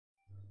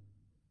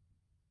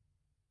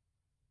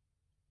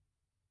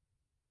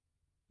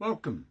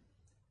Welcome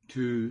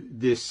to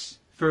this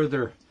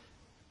further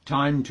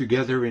time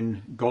together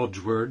in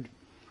God's Word.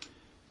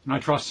 And I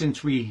trust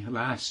since we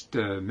last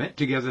met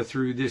together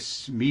through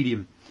this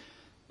medium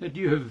that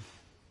you have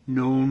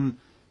known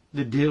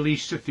the daily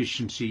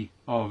sufficiency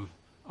of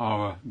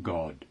our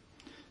God,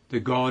 the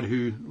God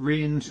who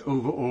reigns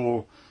over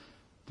all,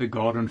 the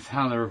God and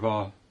Father of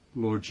our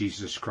Lord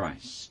Jesus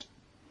Christ.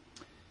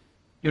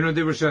 You know,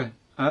 there was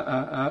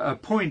a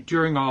point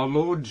during our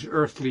Lord's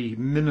earthly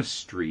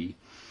ministry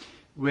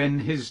when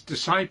his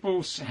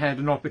disciples had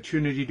an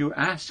opportunity to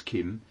ask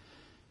him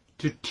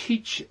to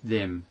teach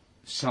them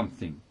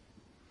something.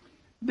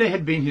 They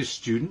had been his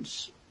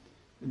students,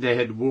 they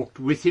had walked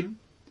with him,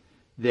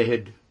 they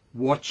had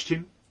watched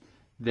him,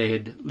 they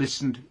had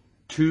listened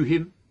to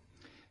him,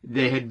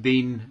 they had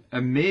been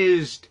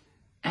amazed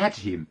at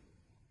him.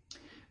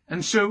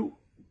 And so,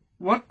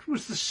 what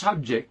was the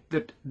subject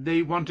that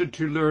they wanted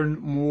to learn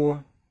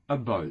more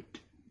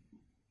about?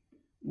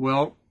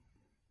 Well,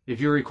 if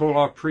you recall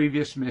our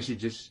previous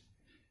messages,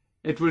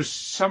 it was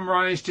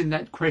summarized in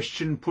that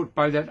question put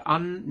by that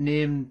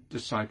unnamed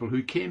disciple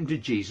who came to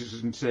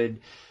Jesus and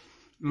said,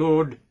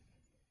 "Lord,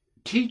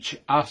 teach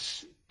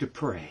us to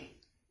pray.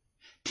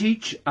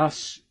 Teach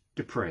us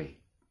to pray."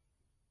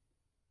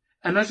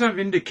 And as I've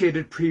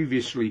indicated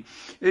previously,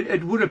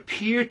 it would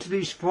appear to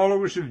these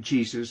followers of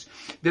Jesus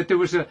that there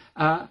was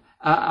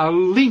a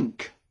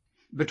link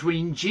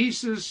between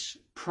Jesus'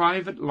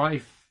 private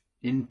life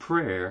in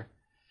prayer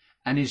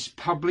and his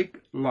public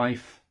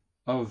life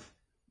of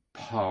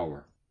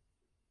power.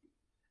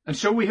 And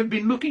so we have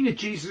been looking at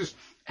Jesus'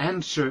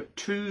 answer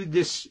to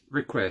this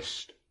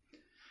request.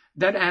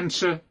 That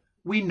answer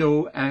we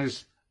know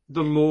as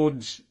the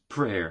Lord's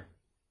Prayer,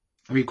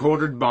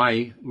 recorded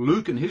by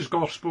Luke in his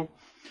Gospel,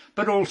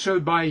 but also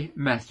by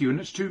Matthew, and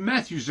it's to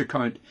Matthew's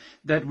account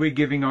that we're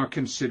giving our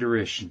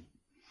consideration.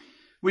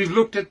 We've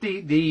looked at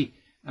the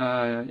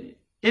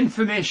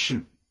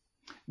information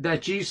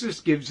that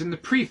Jesus gives in the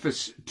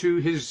preface to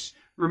his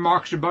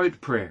remarks about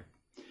prayer,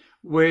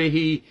 where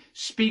he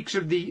speaks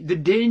of the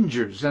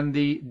dangers and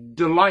the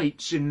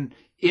delights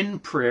in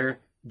prayer,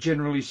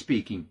 generally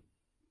speaking.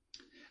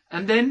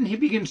 And then he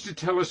begins to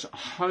tell us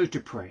how to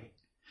pray.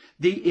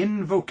 The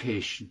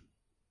invocation,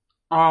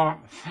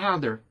 Our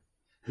Father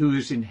who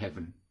is in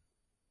heaven.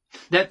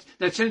 That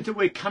sense that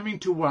we're coming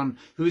to one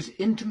who is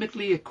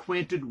intimately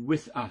acquainted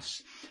with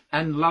us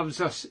and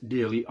loves us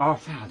dearly, our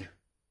Father.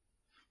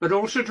 But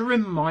also to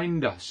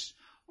remind us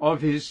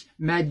of his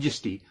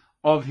majesty,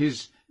 of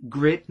his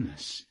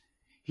greatness.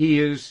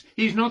 He's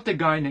not the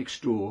guy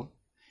next door.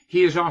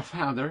 He is our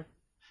Father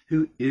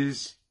who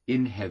is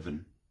in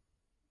heaven.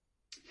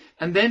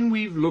 And then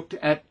we've looked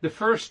at the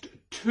first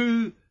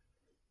two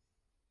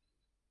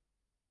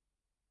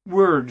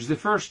words, the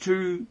first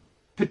two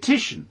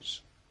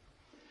petitions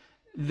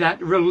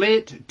that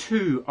relate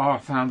to our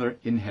Father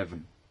in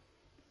heaven.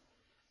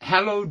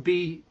 Hallowed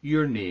be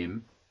your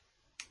name,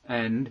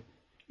 and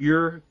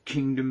your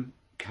kingdom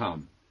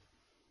come.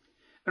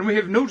 And we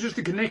have noticed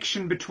the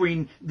connection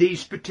between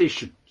these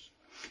petitions,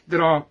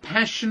 that our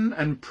passion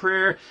and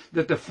prayer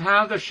that the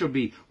Father shall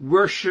be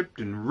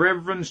worshipped and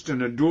reverenced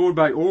and adored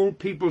by all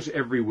peoples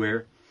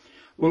everywhere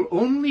will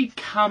only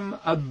come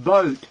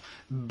about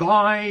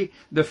by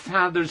the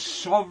Father's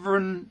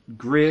sovereign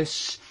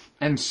grace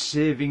and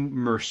saving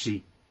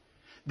mercy.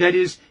 That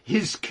is,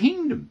 his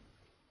kingdom,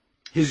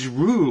 his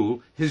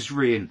rule, his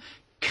reign,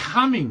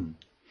 coming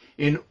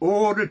in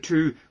order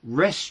to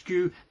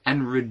rescue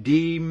and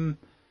redeem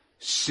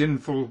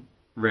sinful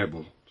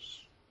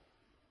rebels.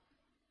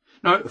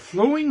 Now,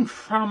 flowing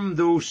from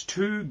those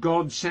two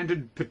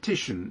God-centered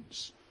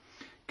petitions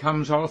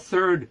comes our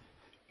third,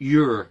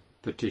 your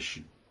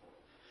petition.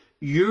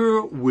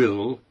 Your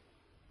will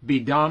be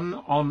done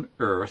on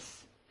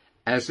earth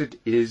as it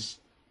is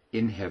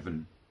in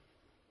heaven.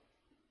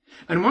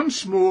 And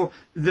once more,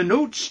 the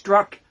note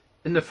struck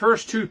in the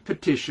first two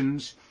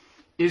petitions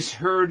is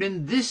heard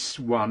in this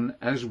one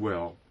as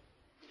well.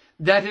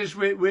 That is,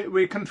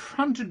 we're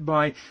confronted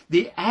by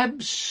the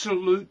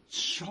absolute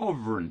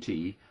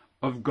sovereignty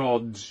of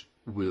God's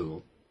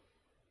will.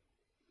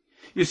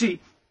 You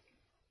see,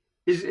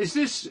 is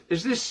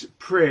this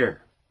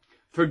prayer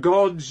for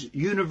God's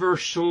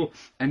universal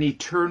and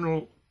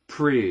eternal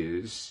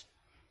praise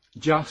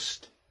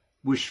just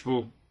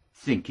wishful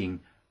thinking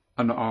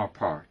on our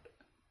part?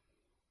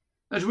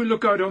 As we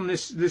look out on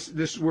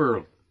this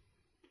world,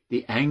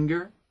 the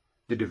anger,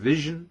 the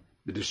division,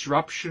 the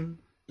disruption,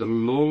 the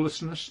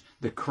lawlessness,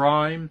 the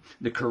crime,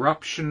 the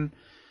corruption,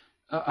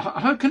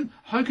 how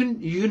can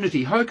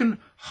unity, how can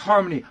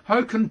harmony,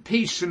 how can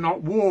peace and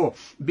not war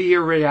be a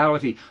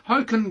reality?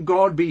 How can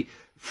God be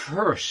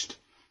first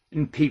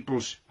in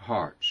people's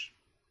hearts?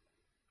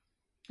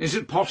 Is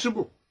it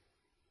possible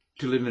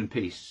to live in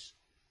peace?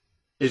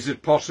 Is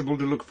it possible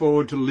to look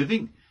forward to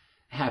living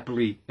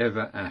happily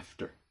ever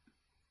after?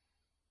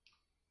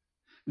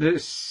 The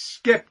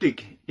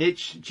skeptic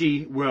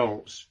H.G.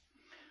 Wells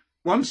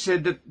once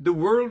said that the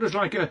world is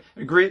like a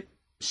great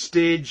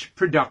stage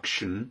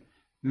production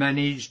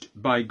managed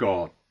by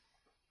God.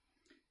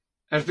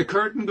 As the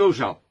curtain goes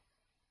up,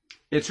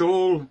 it's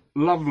all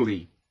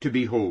lovely to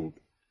behold.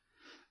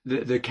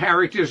 The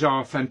characters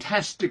are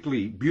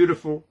fantastically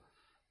beautiful,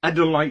 a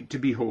delight to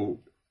behold.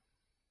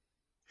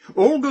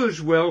 All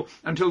goes well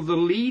until the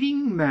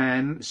leading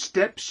man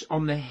steps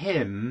on the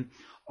hem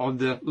of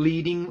the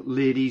leading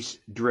lady's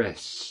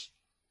dress.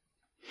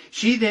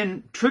 She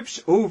then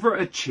trips over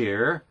a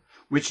chair,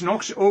 which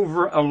knocks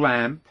over a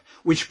lamp,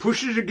 which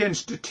pushes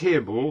against a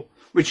table,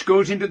 which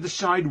goes into the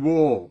side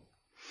wall.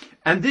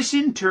 And this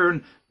in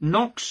turn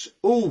knocks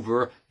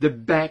over the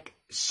back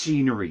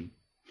scenery,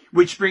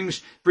 which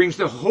brings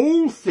the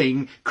whole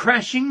thing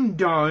crashing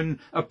down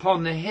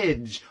upon the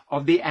heads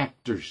of the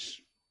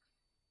actors.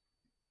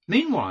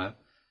 Meanwhile,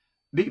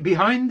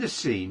 behind the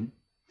scene,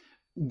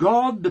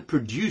 God the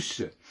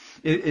producer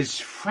is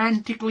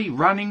frantically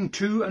running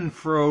to and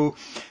fro,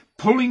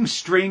 pulling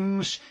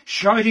strings,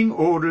 shouting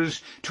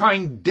orders,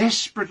 trying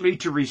desperately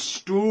to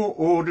restore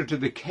order to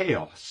the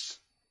chaos.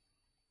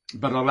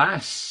 But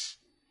alas,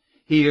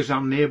 he is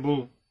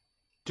unable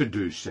to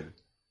do so.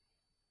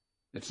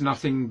 It's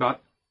nothing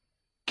but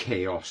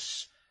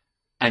chaos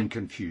and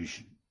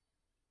confusion.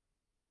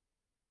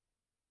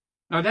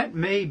 Now that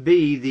may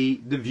be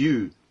the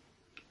view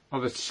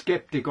of a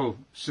skeptical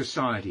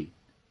society.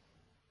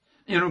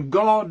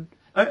 God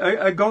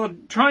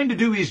trying to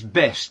do his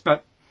best,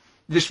 but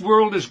this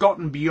world has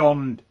gotten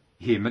beyond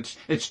him.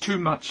 It's too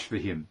much for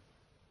him.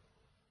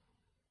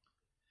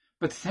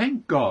 But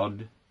thank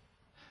God,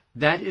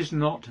 that is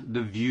not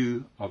the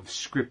view of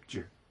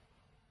Scripture.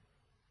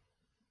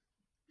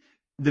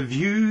 The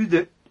view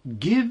that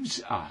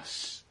gives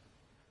us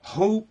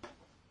hope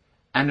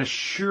and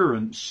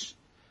assurance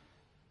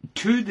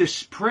to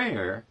this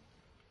prayer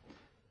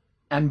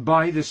and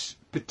by this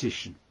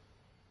petition.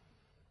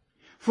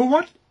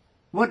 For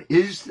what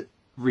is the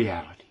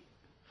reality?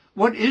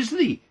 What is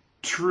the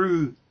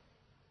true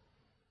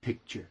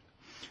picture?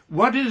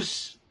 What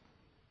is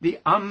the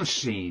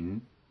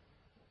unseen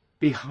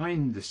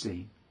behind the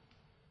scene?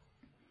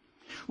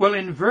 Well,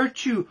 in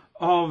virtue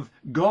of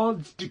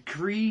God's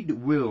decreed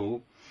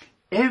will,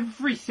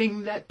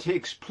 everything that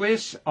takes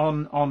place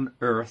on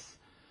earth,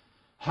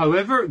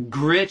 however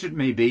great it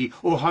may be,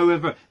 or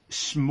however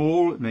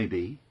small it may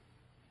be,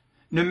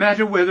 no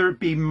matter whether it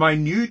be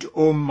minute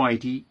or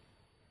mighty,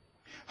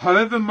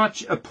 however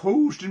much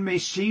opposed it may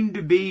seem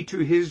to be to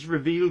his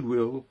revealed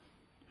will,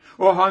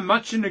 or how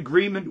much in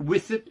agreement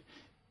with it,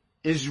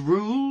 is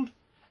ruled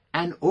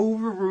and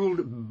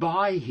overruled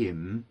by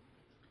him,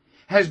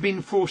 has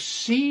been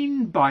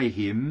foreseen by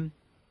him,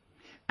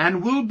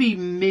 and will be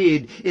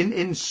made,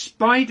 in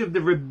spite of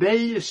the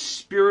rebellious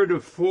spirit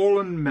of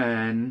fallen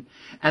man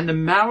and the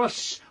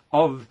malice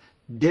of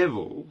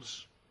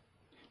devils,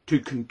 to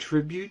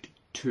contribute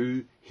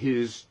to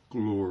his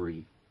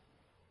glory.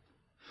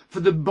 For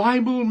the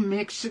Bible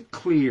makes it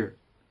clear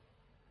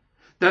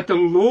that the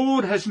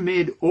Lord has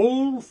made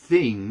all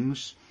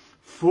things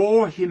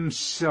for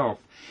himself,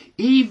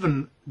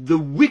 even the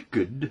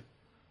wicked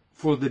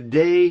for the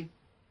day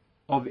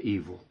of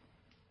evil.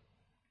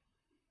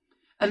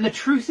 And the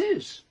truth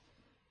is,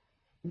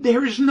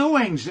 there is no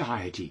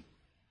anxiety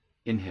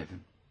in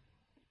heaven.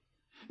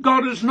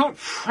 God is not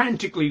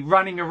frantically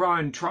running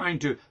around trying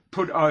to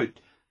put out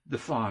the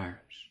fires.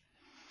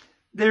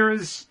 There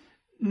is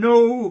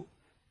no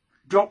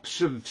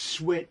drops of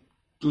sweat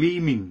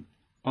gleaming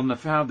on the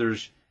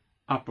Father's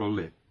upper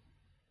lip.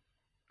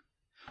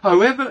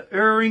 However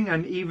erring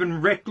and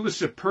even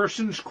reckless a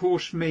person's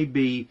course may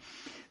be,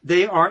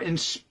 they are, in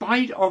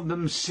spite of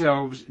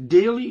themselves,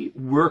 daily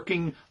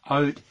working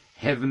out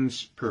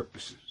heaven's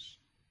purposes,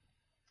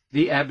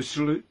 the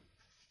absolute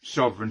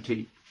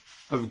sovereignty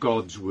of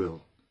God's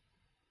will.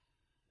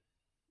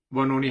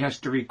 One only has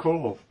to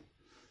recall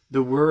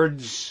the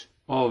words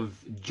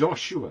of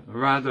Joshua,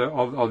 rather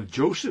of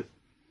Joseph,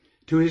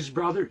 to his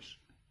brothers,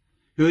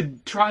 who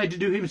had tried to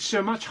do him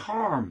so much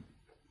harm,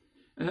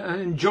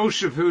 and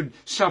Joseph, who had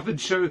suffered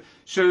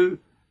so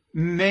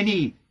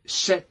many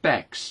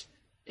setbacks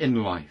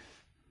in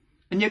life.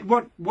 And yet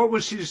what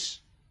was his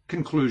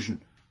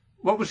conclusion?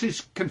 What was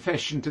his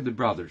confession to the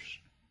brothers?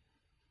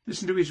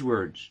 Listen to his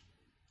words.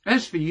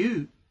 As for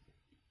you,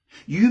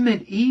 you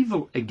meant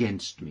evil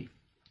against me,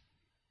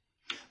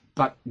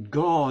 but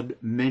God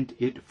meant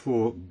it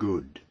for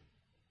good,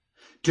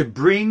 to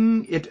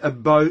bring it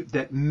about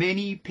that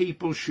many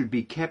people should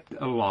be kept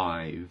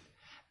alive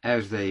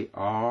as they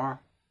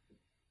are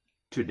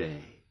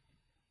today.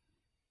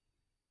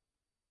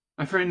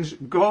 My friends,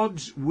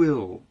 God's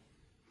will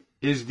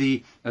is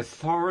the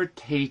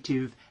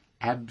authoritative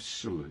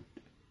absolute.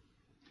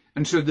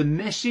 And so the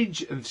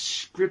message of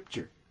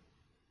Scripture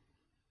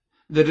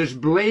that is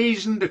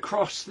blazoned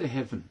across the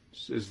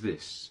heavens is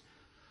this: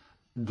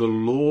 the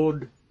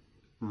Lord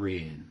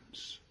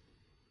reigns.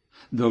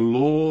 The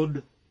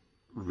Lord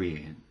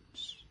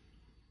reigns.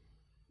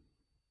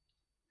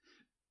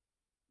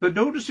 But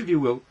notice, if you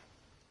will,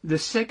 the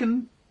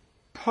second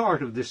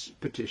part of this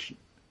petition.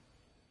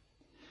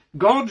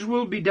 God's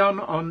will be done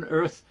on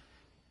earth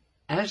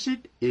as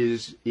it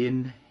is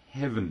in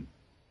heaven.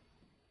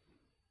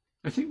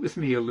 Now think with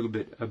me a little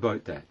bit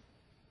about that.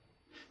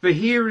 For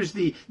here is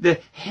the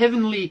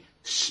heavenly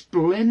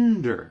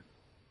splendor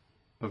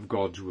of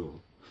God's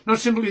will. Not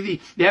simply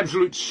the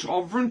absolute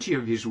sovereignty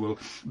of his will,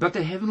 but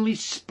the heavenly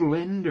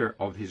splendor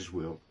of his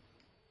will.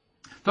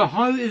 For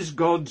how is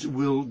God's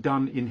will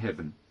done in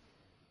heaven?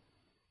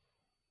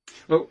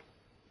 Well,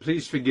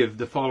 please forgive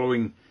the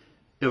following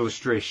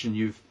illustration.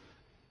 You've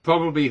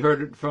probably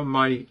heard it from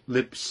my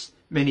lips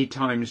many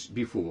times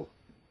before.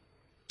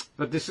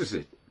 But this is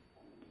it.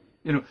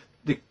 You know,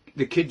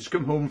 the kids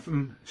come home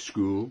from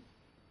school.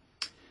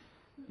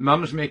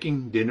 Mum's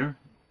making dinner.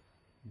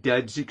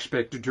 Dad's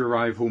expected to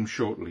arrive home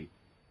shortly.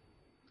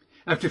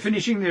 After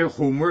finishing their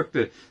homework,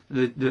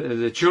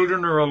 the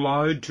children are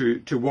allowed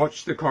to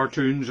watch the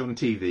cartoons on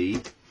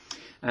TV.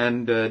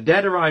 And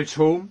Dad arrives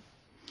home.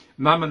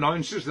 Mum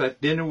announces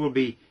that dinner will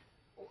be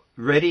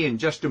ready in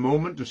just a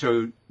moment, and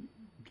so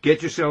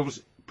get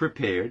yourselves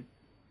prepared.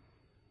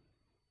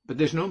 But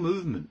there's no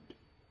movement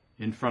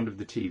in front of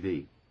the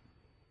TV.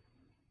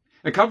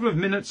 A couple of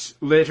minutes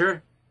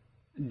later,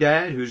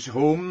 Dad, who's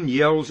home,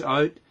 yells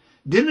out,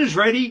 "Dinner's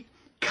ready,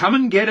 come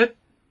and get it."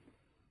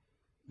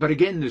 But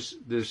again,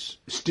 there's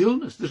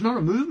stillness. There's not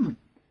a movement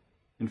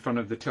in front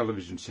of the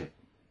television set.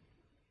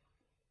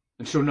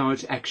 And so now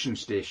it's action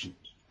stations.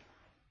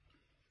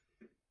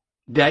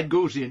 Dad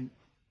goes in,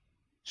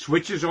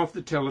 switches off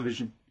the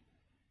television,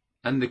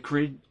 and the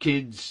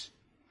kids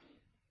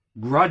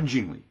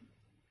grudgingly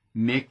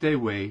make their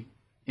way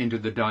into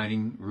the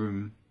dining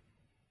room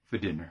for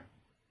dinner.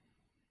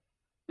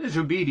 There's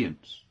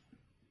obedience.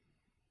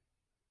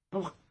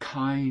 But what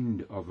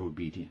kind of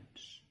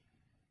obedience?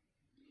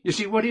 You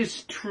see, what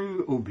is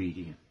true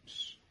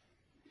obedience?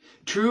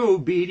 True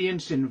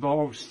obedience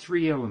involves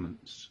three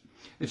elements.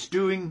 It's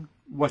doing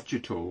what you're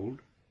told.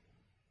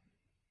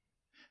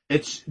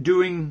 It's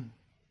doing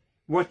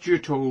what you're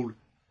told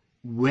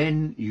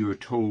when you're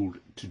told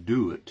to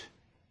do it.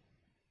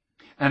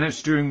 And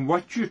it's doing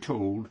what you're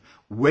told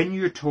when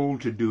you're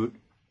told to do it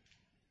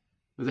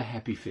with a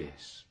happy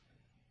face.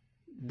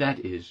 That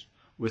is,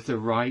 with the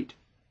right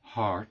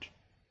heart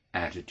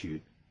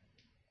attitude.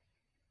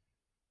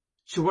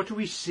 So what do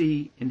we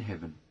see in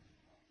heaven?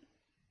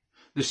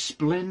 The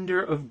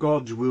splendor of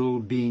God's will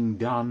being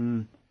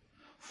done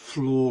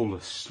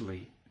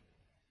flawlessly.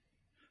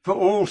 For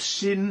all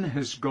sin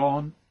has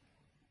gone.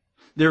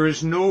 There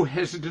is no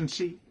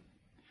hesitancy,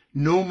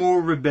 no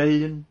more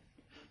rebellion,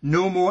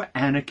 no more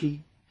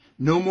anarchy,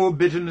 no more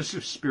bitterness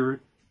of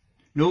spirit,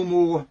 no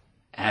more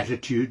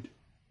attitude.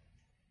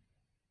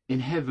 In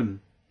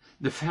heaven,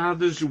 the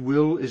Father's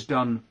will is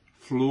done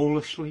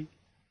flawlessly,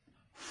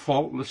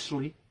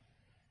 faultlessly,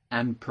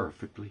 and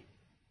perfectly.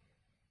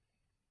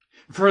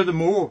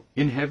 Furthermore,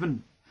 in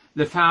heaven,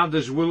 the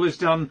Father's will is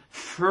done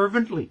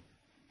fervently,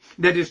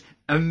 that is,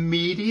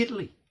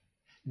 immediately,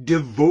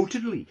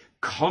 devotedly,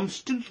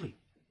 constantly.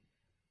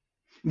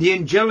 The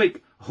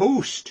angelic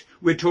host,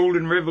 we're told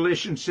in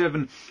Revelation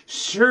 7,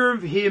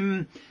 serve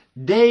him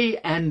day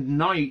and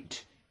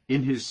night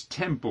in his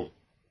temple.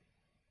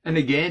 And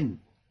again,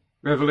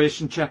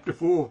 Revelation chapter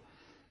 4,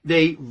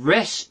 they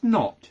rest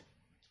not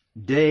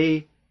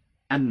day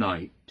and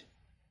night.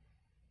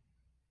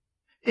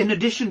 In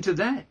addition to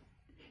that,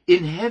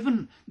 in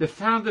heaven, the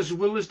Father's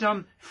will is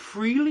done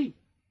freely.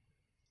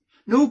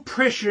 No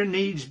pressure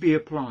needs be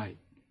applied.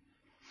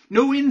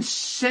 No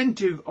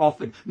incentive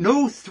offered.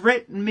 No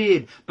threat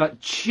made.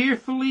 But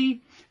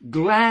cheerfully,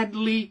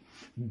 gladly,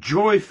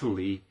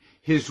 joyfully,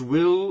 his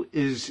will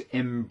is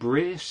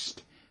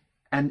embraced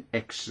and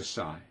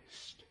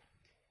exercised.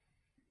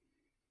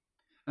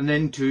 And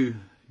then to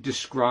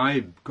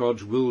describe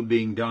God's will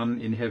being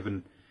done in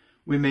heaven,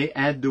 we may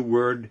add the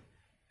word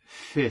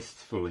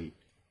faithfully.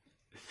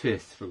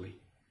 Faithfully.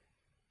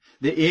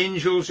 The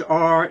angels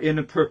are in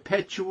a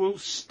perpetual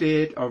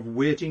state of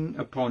waiting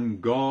upon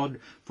God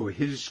for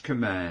his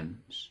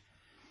commands.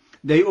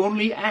 They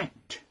only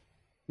act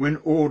when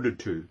ordered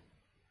to,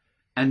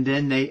 and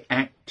then they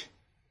act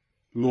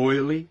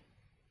loyally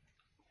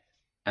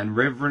and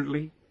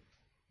reverently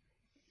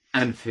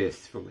and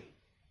faithfully.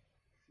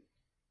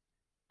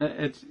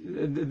 It's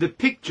the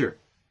picture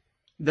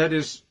that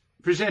is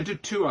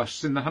presented to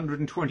us in the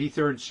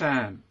 123rd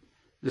Psalm,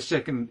 the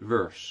second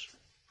verse.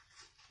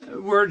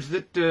 Words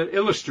that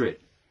illustrate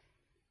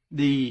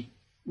the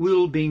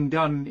will being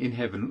done in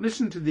heaven.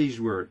 Listen to these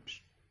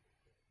words.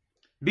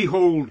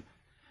 Behold,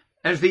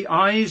 as the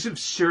eyes of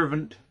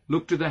servant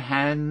look to the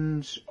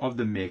hands of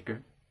the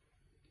Maker,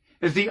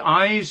 as the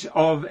eyes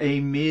of a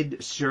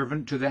maid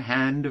servant to the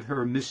hand of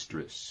her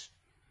mistress,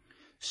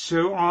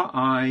 so our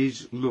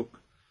eyes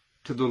look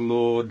to the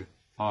Lord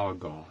our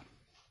God.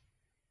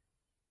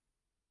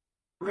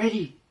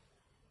 Ready,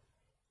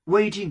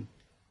 waiting,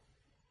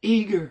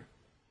 eager,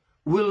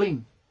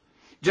 willing,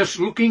 just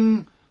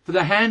looking for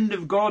the hand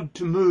of God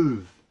to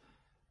move,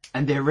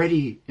 and they're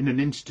ready in an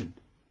instant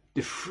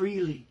to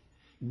freely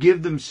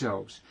give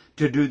themselves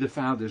to do the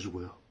Father's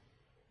will.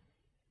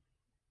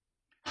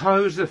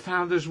 How is the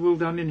Father's will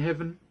done in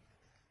heaven?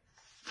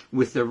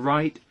 With the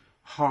right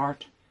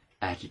heart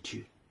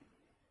attitude.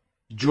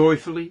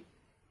 Joyfully,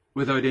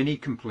 without any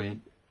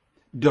complaint.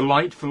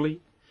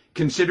 Delightfully,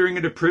 considering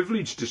it a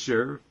privilege to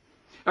serve,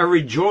 a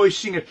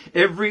rejoicing at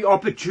every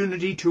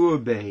opportunity to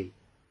obey,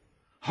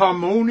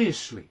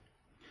 harmoniously,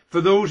 for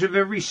those of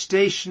every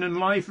station in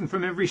life and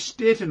from every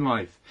state in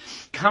life,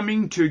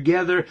 coming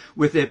together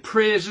with their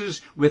praises,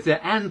 with their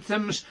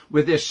anthems,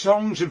 with their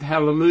songs of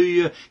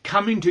hallelujah,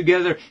 coming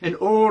together in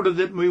order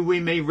that we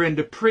may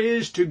render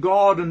praise to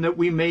God and that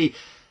we may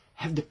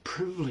have the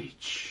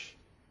privilege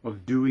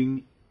of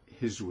doing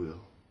His will.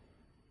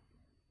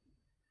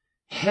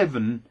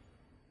 Heaven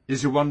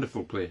is a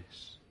wonderful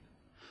place,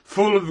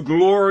 full of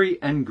glory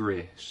and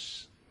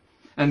grace,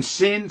 and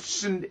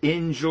saints and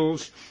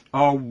angels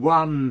are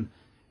one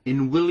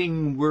in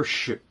willing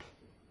worship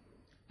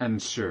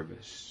and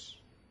service.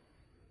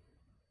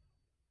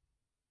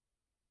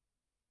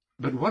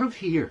 But what of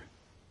here?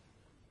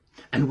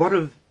 And what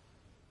of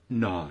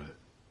now?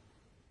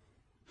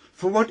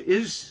 For what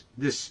is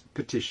this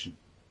petition?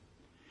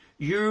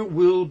 Your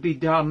will be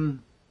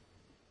done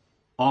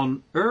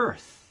on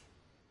earth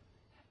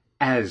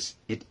as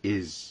it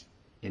is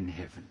in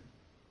heaven.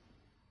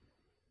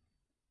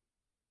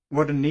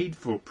 What a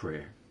needful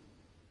prayer.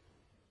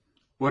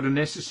 What a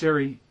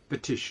necessary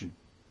petition,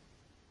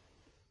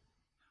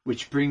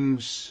 which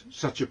brings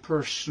such a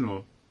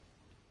personal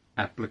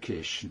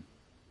application.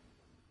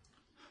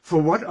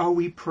 For what are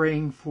we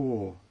praying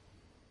for?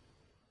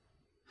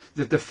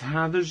 That the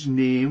Father's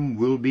name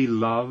will be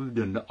loved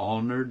and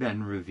honored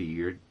and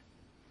revered,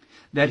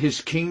 that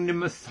His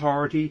kingdom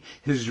authority,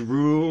 His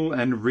rule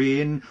and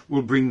reign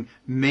will bring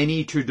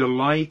many to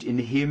delight in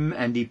Him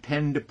and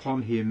depend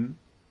upon Him.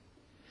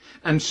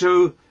 And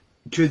so,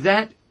 to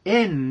that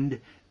end,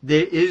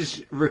 there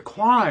is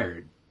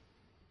required,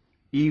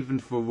 even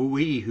for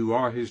we who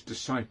are His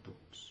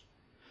disciples,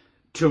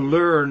 to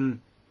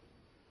learn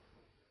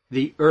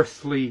the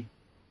earthly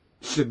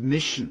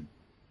submission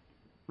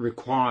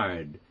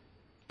required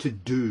to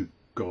do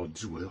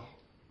God's will.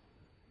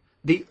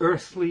 The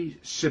earthly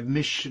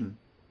submission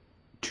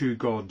to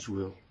God's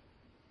will.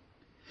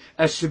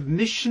 A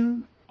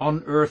submission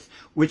on earth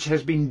which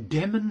has been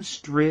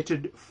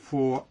demonstrated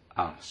for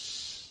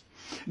us.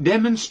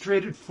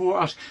 Demonstrated for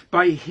us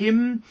by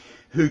Him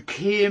who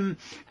came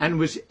and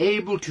was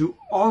able to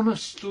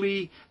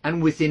honestly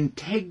and with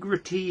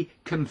integrity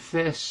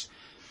confess,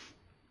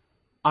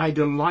 I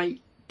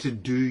delight to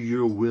do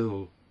your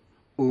will,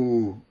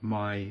 O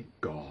my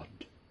God.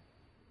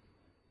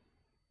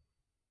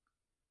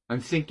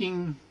 I'm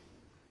thinking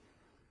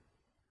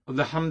of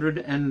the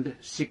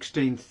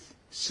 116th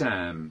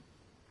Psalm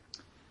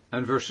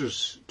and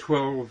verses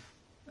 12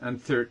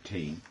 and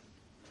 13.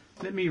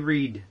 Let me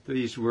read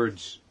these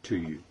words to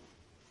you.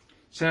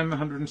 Psalm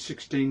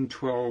 116,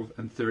 12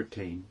 and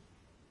 13.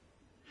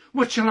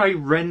 What shall I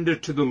render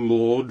to the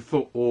Lord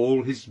for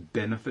all His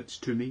benefits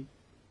to me?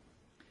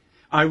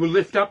 I will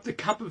lift up the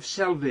cup of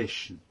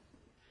salvation,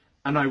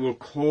 and I will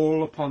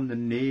call upon the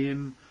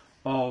name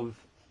of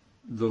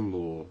the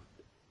Lord.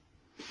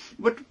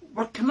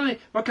 What can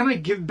I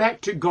give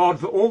back to God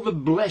for all the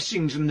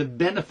blessings and the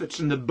benefits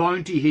and the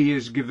bounty He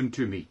has given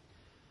to me?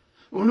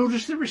 Well,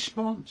 notice the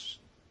response.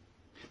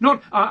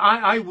 Not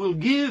I will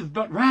give,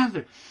 but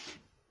rather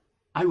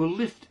I will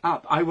lift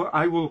up,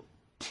 I will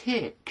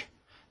take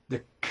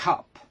the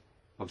cup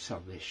of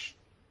salvation.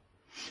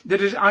 That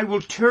is, I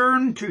will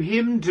turn to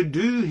Him to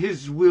do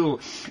His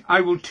will.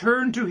 I will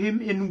turn to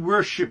Him in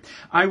worship.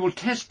 I will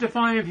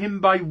testify of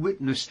Him by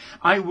witness.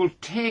 I will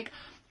take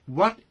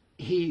what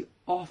He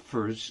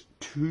offers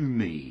to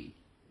me.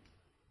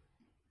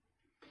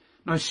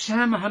 Now,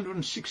 Psalm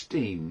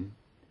 116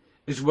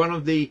 is one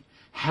of the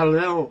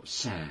Hallel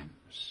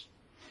Psalms.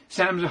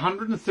 Psalms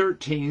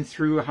 113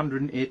 through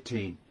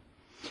 118.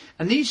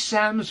 And these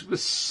psalms were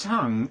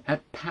sung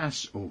at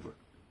Passover.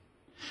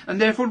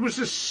 And therefore it was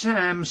a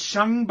psalm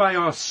sung by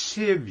our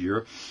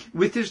Saviour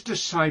with His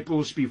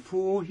disciples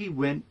before He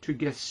went to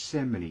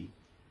Gethsemane,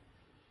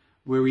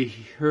 where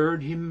He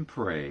heard Him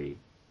pray,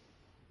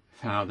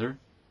 Father,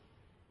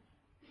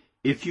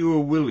 if you are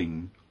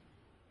willing,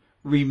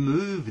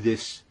 remove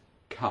this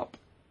cup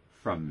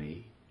from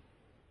me.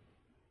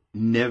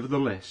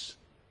 Nevertheless,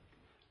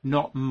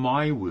 not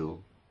my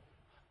will,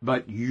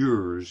 but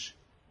yours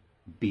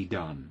be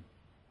done.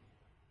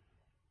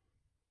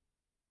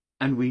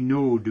 And we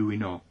know, do we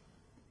not,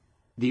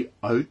 the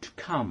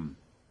outcome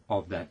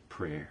of that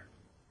prayer.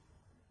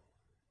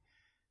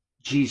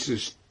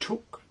 Jesus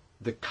took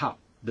the cup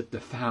that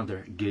the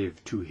Father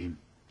gave to Him.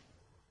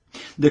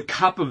 The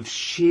cup of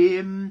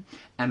shame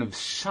and of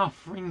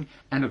suffering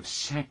and of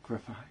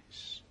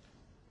sacrifice.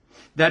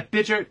 That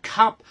bitter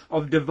cup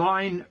of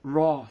divine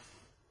wrath.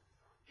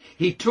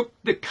 He took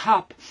the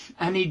cup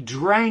and He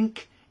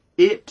drank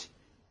it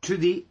to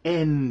the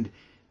end,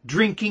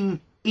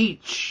 drinking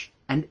each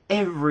and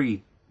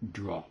every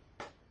drop.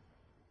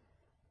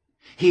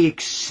 He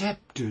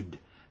accepted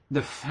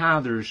the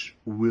Father's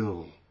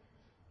will,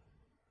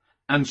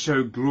 and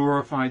so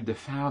glorified the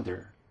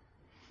Father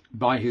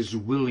by His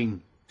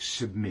willing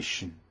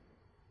submission.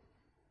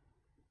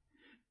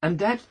 And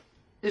that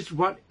is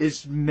what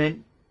is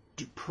meant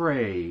to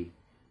pray,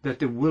 that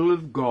the will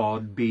of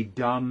God be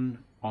done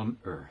on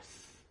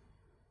earth.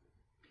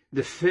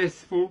 the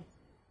faithful,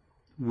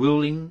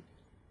 willing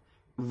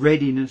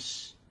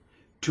readiness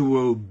to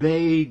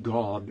obey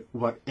God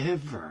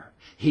whatever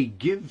He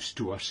gives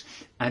to us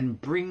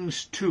and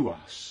brings to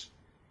us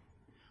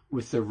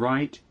with the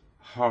right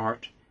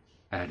heart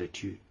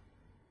attitude.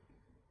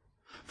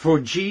 For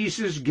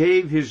Jesus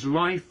gave His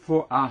life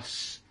for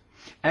us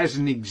as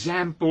an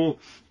example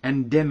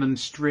and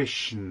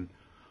demonstration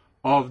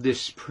of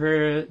this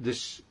prayer,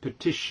 this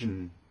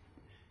petition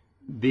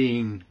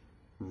being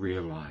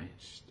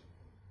realized.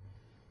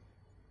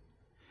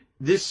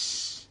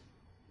 This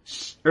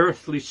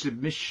earthly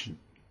submission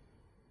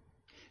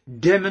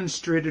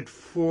demonstrated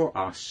for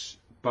us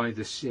by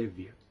the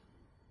Saviour.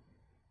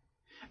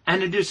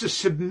 And it is a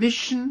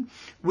submission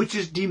which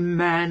is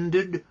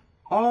demanded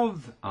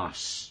of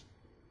us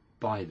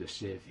by the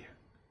Saviour.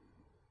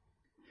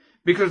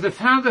 Because the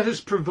Father has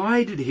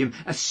provided Him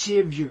a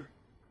Saviour.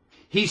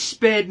 He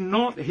spared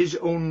not His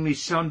only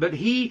Son, but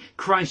He,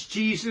 Christ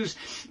Jesus,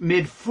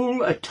 made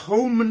full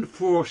atonement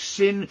for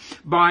sin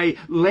by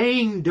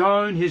laying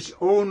down His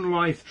own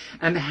life,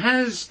 and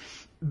has,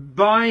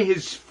 by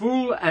His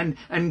full and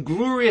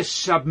glorious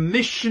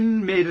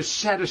submission, made a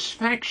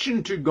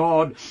satisfaction to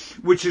God,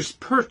 which has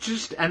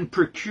purchased and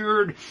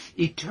procured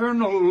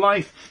eternal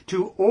life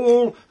to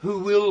all who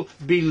will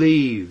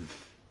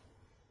believe.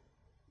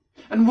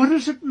 And what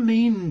does it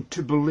mean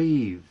to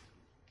believe?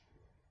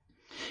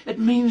 It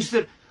means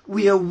that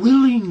we are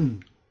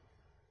willing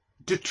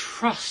to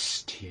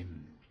trust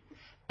Him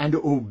and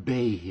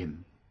obey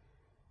Him.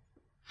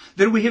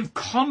 That we have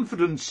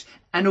confidence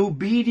and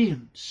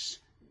obedience.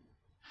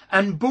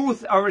 And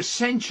both are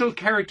essential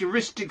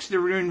characteristics that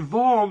are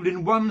involved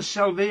in one's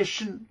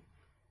salvation.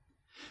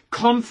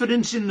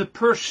 Confidence in the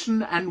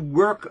person and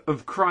work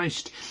of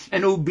Christ,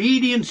 and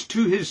obedience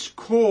to His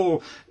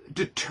call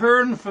to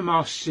turn from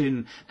our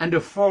sin and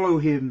to follow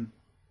Him.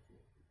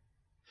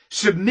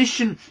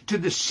 Submission to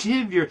the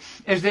Saviour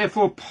is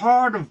therefore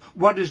part of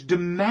what is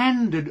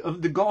demanded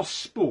of the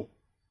gospel.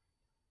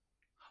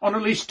 On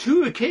at least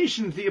 2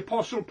 occasions, the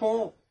Apostle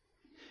Paul,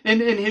 in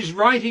his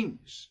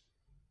writings,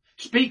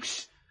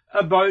 speaks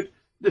about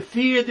the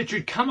fear that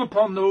should come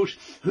upon those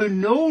who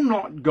know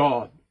not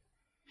God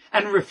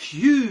and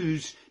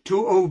refuse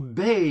to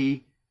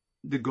obey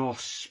the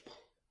gospel.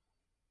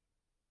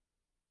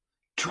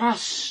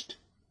 Trust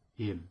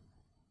Him.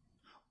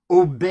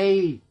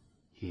 Obey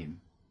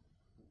Him.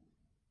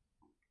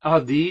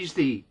 Are these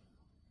the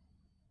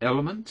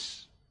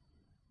elements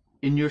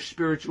in your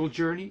spiritual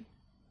journey?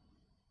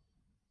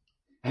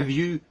 Have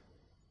you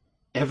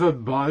ever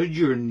bowed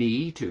your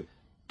knee to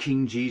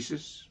King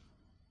Jesus?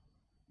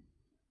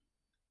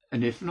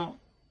 And if not,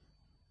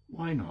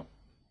 why not?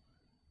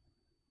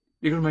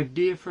 Because, my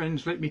dear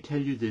friends, let me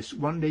tell you this,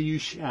 one day you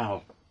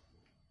shall.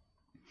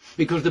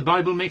 Because the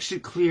Bible makes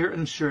it clear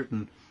and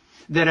certain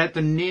that at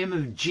the name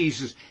of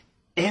Jesus,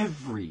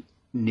 every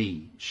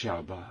knee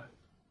shall bow.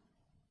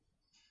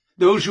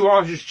 Those who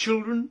are His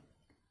children,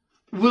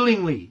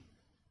 willingly,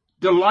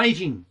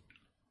 delighting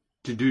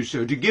to do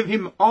so, to give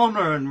Him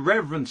honor and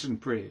reverence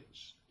and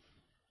praise.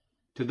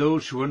 To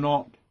those who are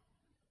not,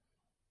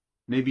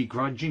 maybe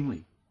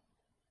grudgingly,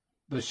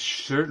 but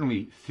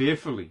certainly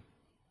fearfully,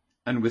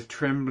 and with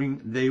trembling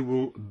they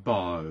will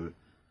bow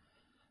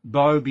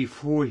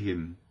before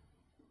Him,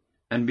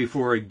 and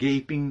before a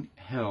gaping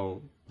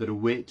hell that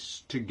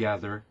awaits to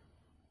gather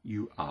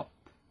you up.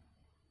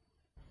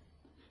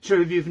 So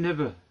if you've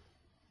never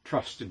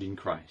trusted in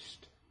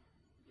Christ,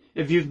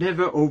 if you've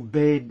never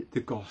obeyed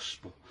the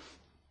gospel,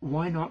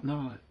 why not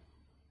now?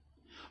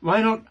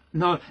 Why not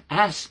now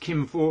ask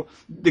Him for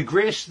the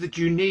grace that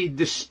you need,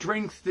 the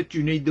strength that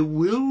you need, the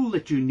will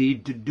that you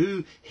need to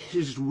do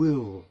His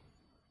will,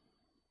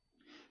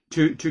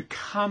 to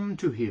come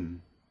to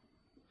Him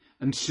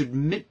and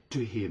submit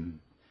to Him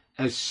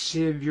as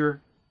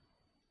Saviour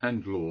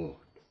and Lord.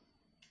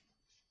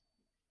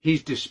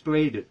 He's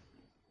displayed it.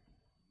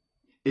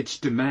 It's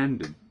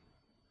demanded.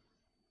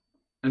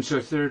 And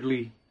so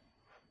thirdly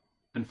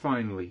and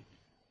finally,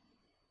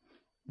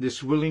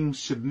 this willing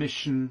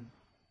submission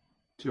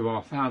to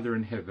our Father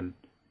in heaven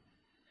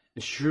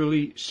is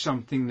surely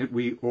something that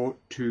we ought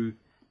to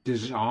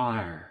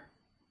desire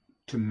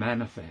to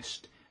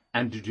manifest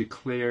and to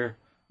declare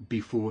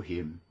before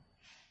Him.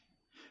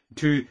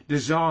 To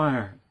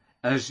desire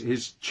as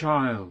His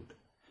child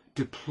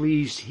to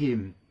please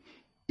Him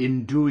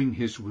in doing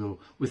His will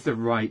with the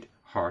right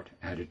heart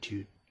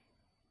attitude.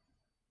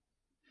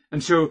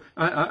 And so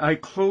I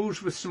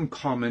close with some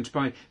comments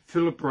by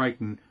Philip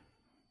Ryken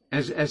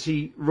as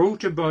he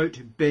wrote about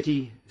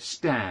Betty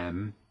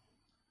Stam,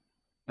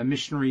 a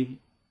missionary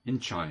in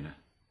China.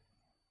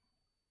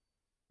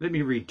 Let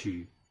me read to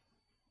you.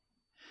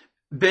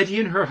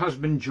 Betty and her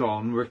husband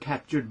John were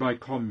captured by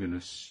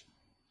communists,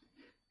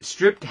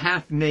 stripped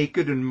half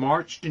naked and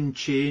marched in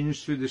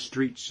chains through the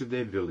streets of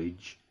their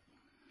village.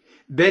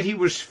 Betty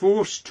was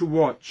forced to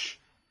watch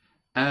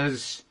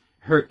as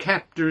her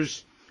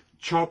captors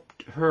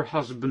chopped her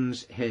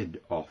husband's head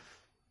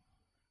off.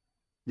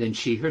 Then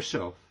she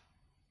herself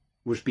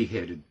was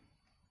beheaded.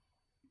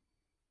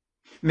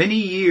 Many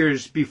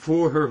years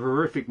before her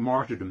horrific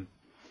martyrdom,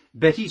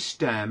 Betty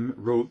Stam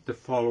wrote the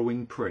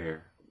following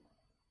prayer: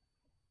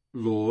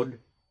 Lord,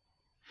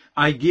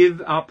 I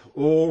give up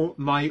all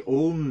my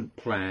own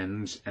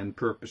plans and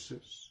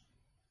purposes,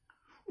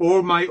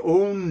 all my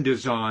own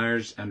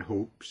desires and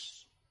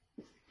hopes,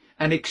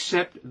 and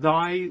accept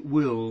thy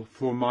will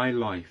for my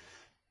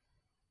life.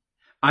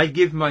 I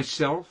give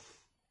myself,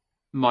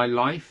 my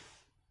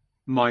life,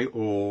 my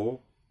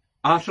all,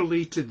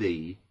 utterly to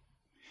thee,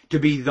 to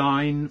be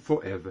thine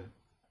forever.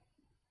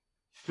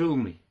 Fill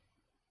me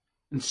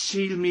and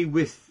seal me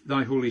with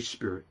thy Holy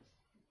Spirit.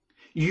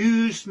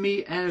 Use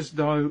me as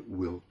thou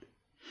wilt.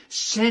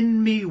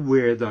 Send me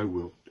where thou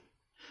wilt,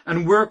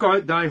 and work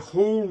out thy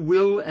whole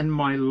will and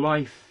my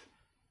life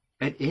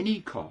at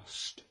any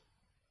cost,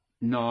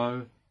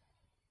 now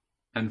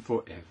and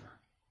forever.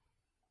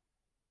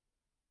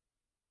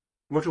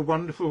 What a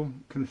wonderful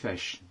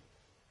confession.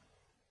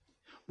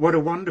 What a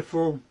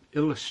wonderful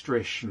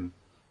illustration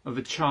of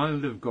a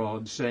child of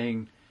God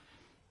saying,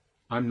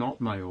 I'm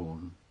not my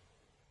own.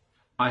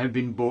 I have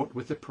been bought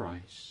with a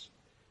price.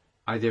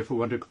 I therefore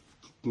want to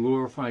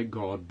glorify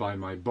God by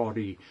my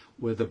body,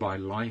 whether by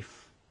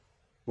life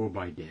or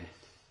by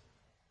death.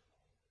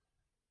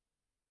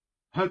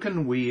 How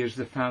can we as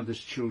the Father's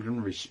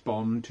children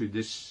respond to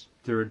this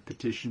third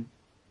petition?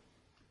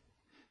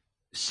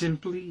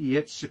 Simply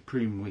yet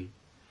supremely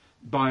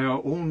by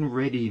our own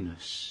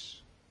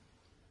readiness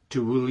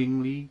to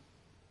willingly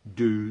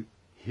do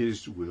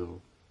his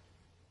will.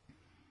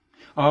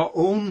 Our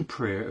own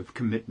prayer of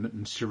commitment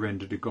and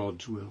surrender to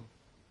God's will,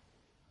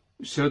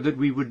 so that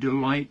we would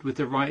delight with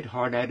the right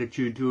heart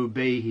attitude to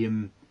obey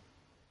him,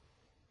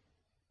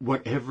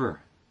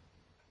 whatever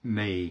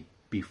may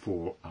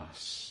befall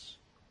us.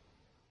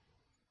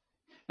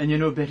 And you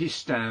know, Betty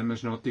Stam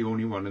is not the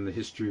only one in the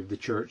history of the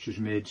church who's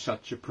made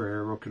such a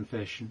prayer or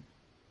confession.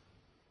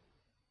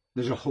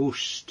 There's a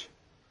host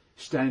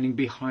standing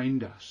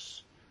behind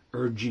us,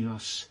 urging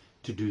us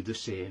to do the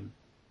same.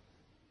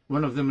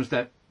 One of them is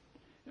that,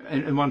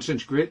 in one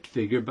sense, great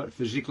figure, but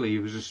physically he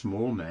was a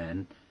small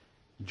man,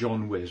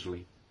 John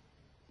Wesley.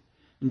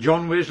 And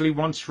John Wesley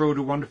once wrote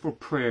a wonderful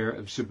prayer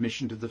of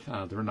submission to the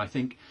Father, and I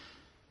think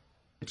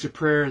it's a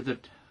prayer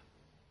that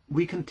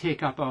we can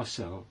take up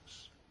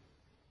ourselves.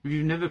 If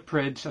you've never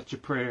prayed such a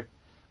prayer,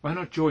 why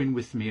not join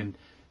with me and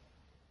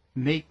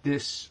make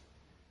this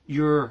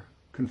your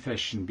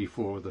confession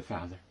before the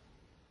Father,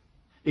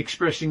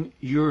 expressing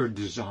your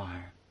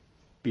desire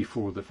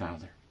before the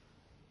Father.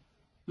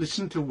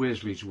 Listen to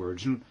Wesley's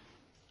words and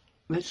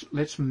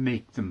let's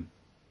make them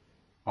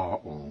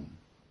our own.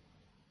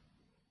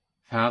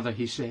 Father,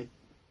 he said,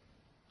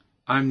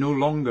 I'm no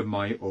longer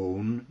my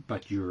own,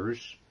 but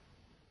yours.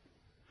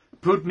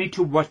 Put me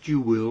to what you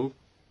will.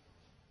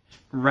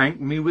 Rank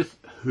me with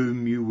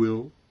whom you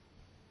will.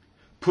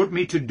 Put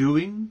me to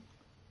doing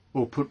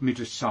or put me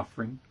to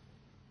suffering.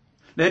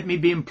 Let me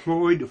be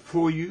employed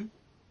for you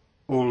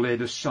or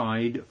led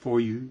aside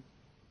for you.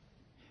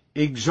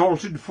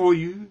 Exalted for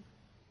you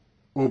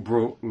or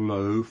brought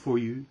low for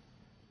you.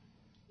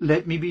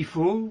 Let me be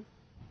full.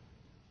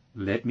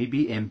 Let me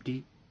be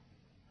empty.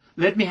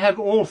 Let me have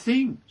all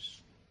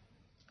things.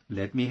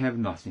 Let me have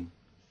nothing.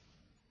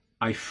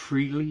 I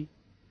freely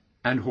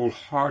and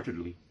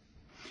wholeheartedly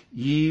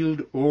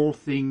yield all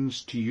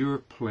things to your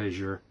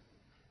pleasure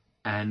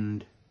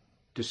and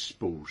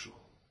disposal.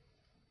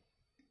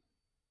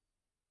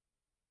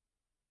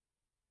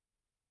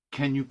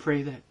 Can you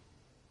pray that?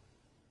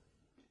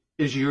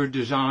 Is your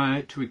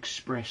desire to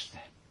express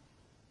that?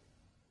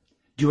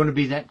 Do you want to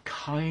be that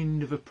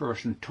kind of a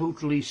person,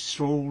 totally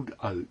sold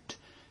out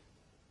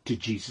to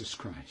Jesus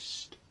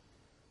Christ?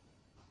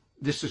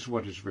 This is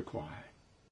what is required.